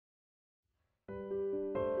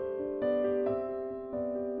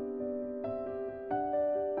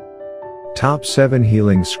Top 7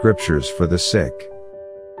 Healing Scriptures for the Sick.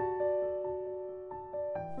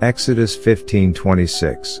 Exodus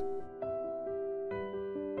 15:26.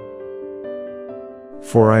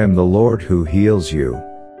 For I am the Lord who heals you.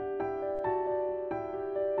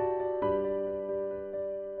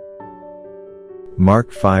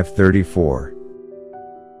 Mark 5:34.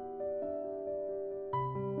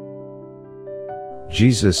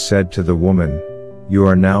 Jesus said to the woman, "You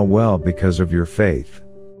are now well because of your faith.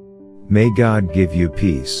 May God give you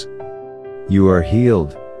peace. You are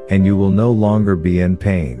healed, and you will no longer be in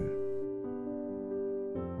pain."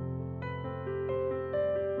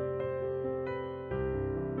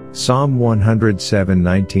 Psalm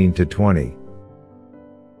 107:19-20.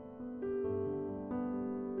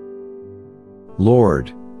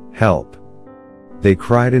 Lord, help! They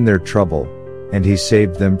cried in their trouble, and He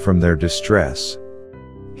saved them from their distress.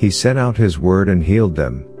 He sent out His word and healed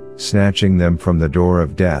them, snatching them from the door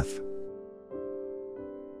of death.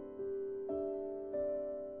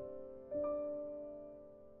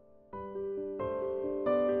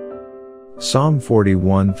 Psalm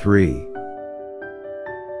 41:3.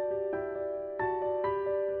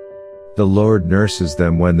 The Lord nurses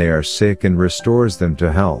them when they are sick and restores them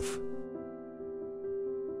to health.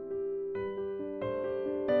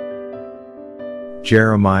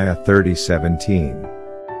 Jeremiah 30:17.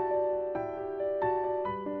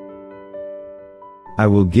 I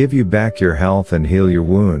will give you back your health and heal your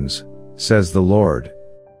wounds, says the Lord.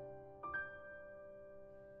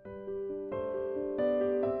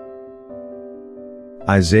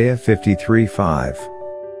 Isaiah 53:5.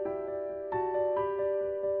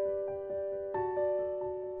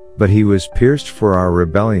 But He was pierced for our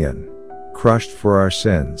rebellion, crushed for our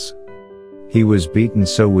sins. He was beaten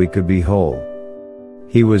so we could be whole.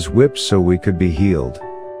 He was whipped so we could be healed.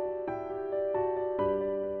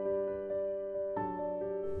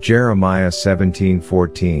 Jeremiah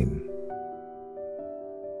 17:14.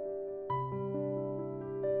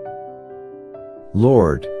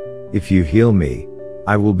 Lord, if you heal me,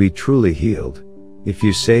 I will be truly healed. If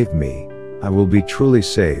you save me, I will be truly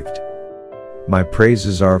saved. My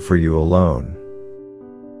praises are for you alone.